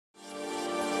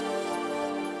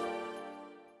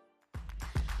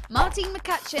Martine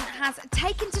McCutcheon has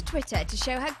taken to Twitter to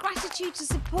show her gratitude to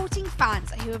supporting fans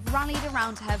who have rallied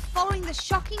around her following the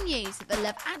shocking news that the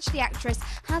Love Actually actress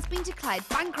has been declared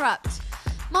bankrupt.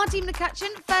 Martine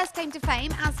McCutcheon first came to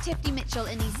fame as Tiffany Mitchell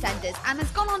in EastEnders and has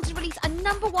gone on to release a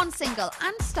 #1 single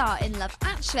and star in Love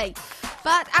Actually.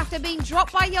 But after being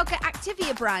dropped by yogurt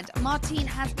Activia brand, Martine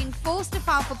has been forced to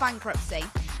file for bankruptcy.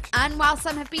 And while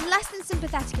some have been less than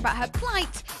sympathetic about her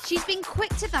plight, she's been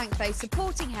quick to thank those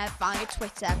supporting her via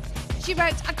Twitter. She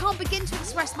wrote, "I can't begin to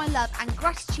express my love and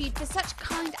gratitude for such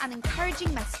kind and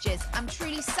encouraging messages. I'm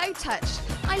truly so touched.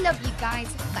 I love you guys.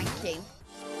 Thank you."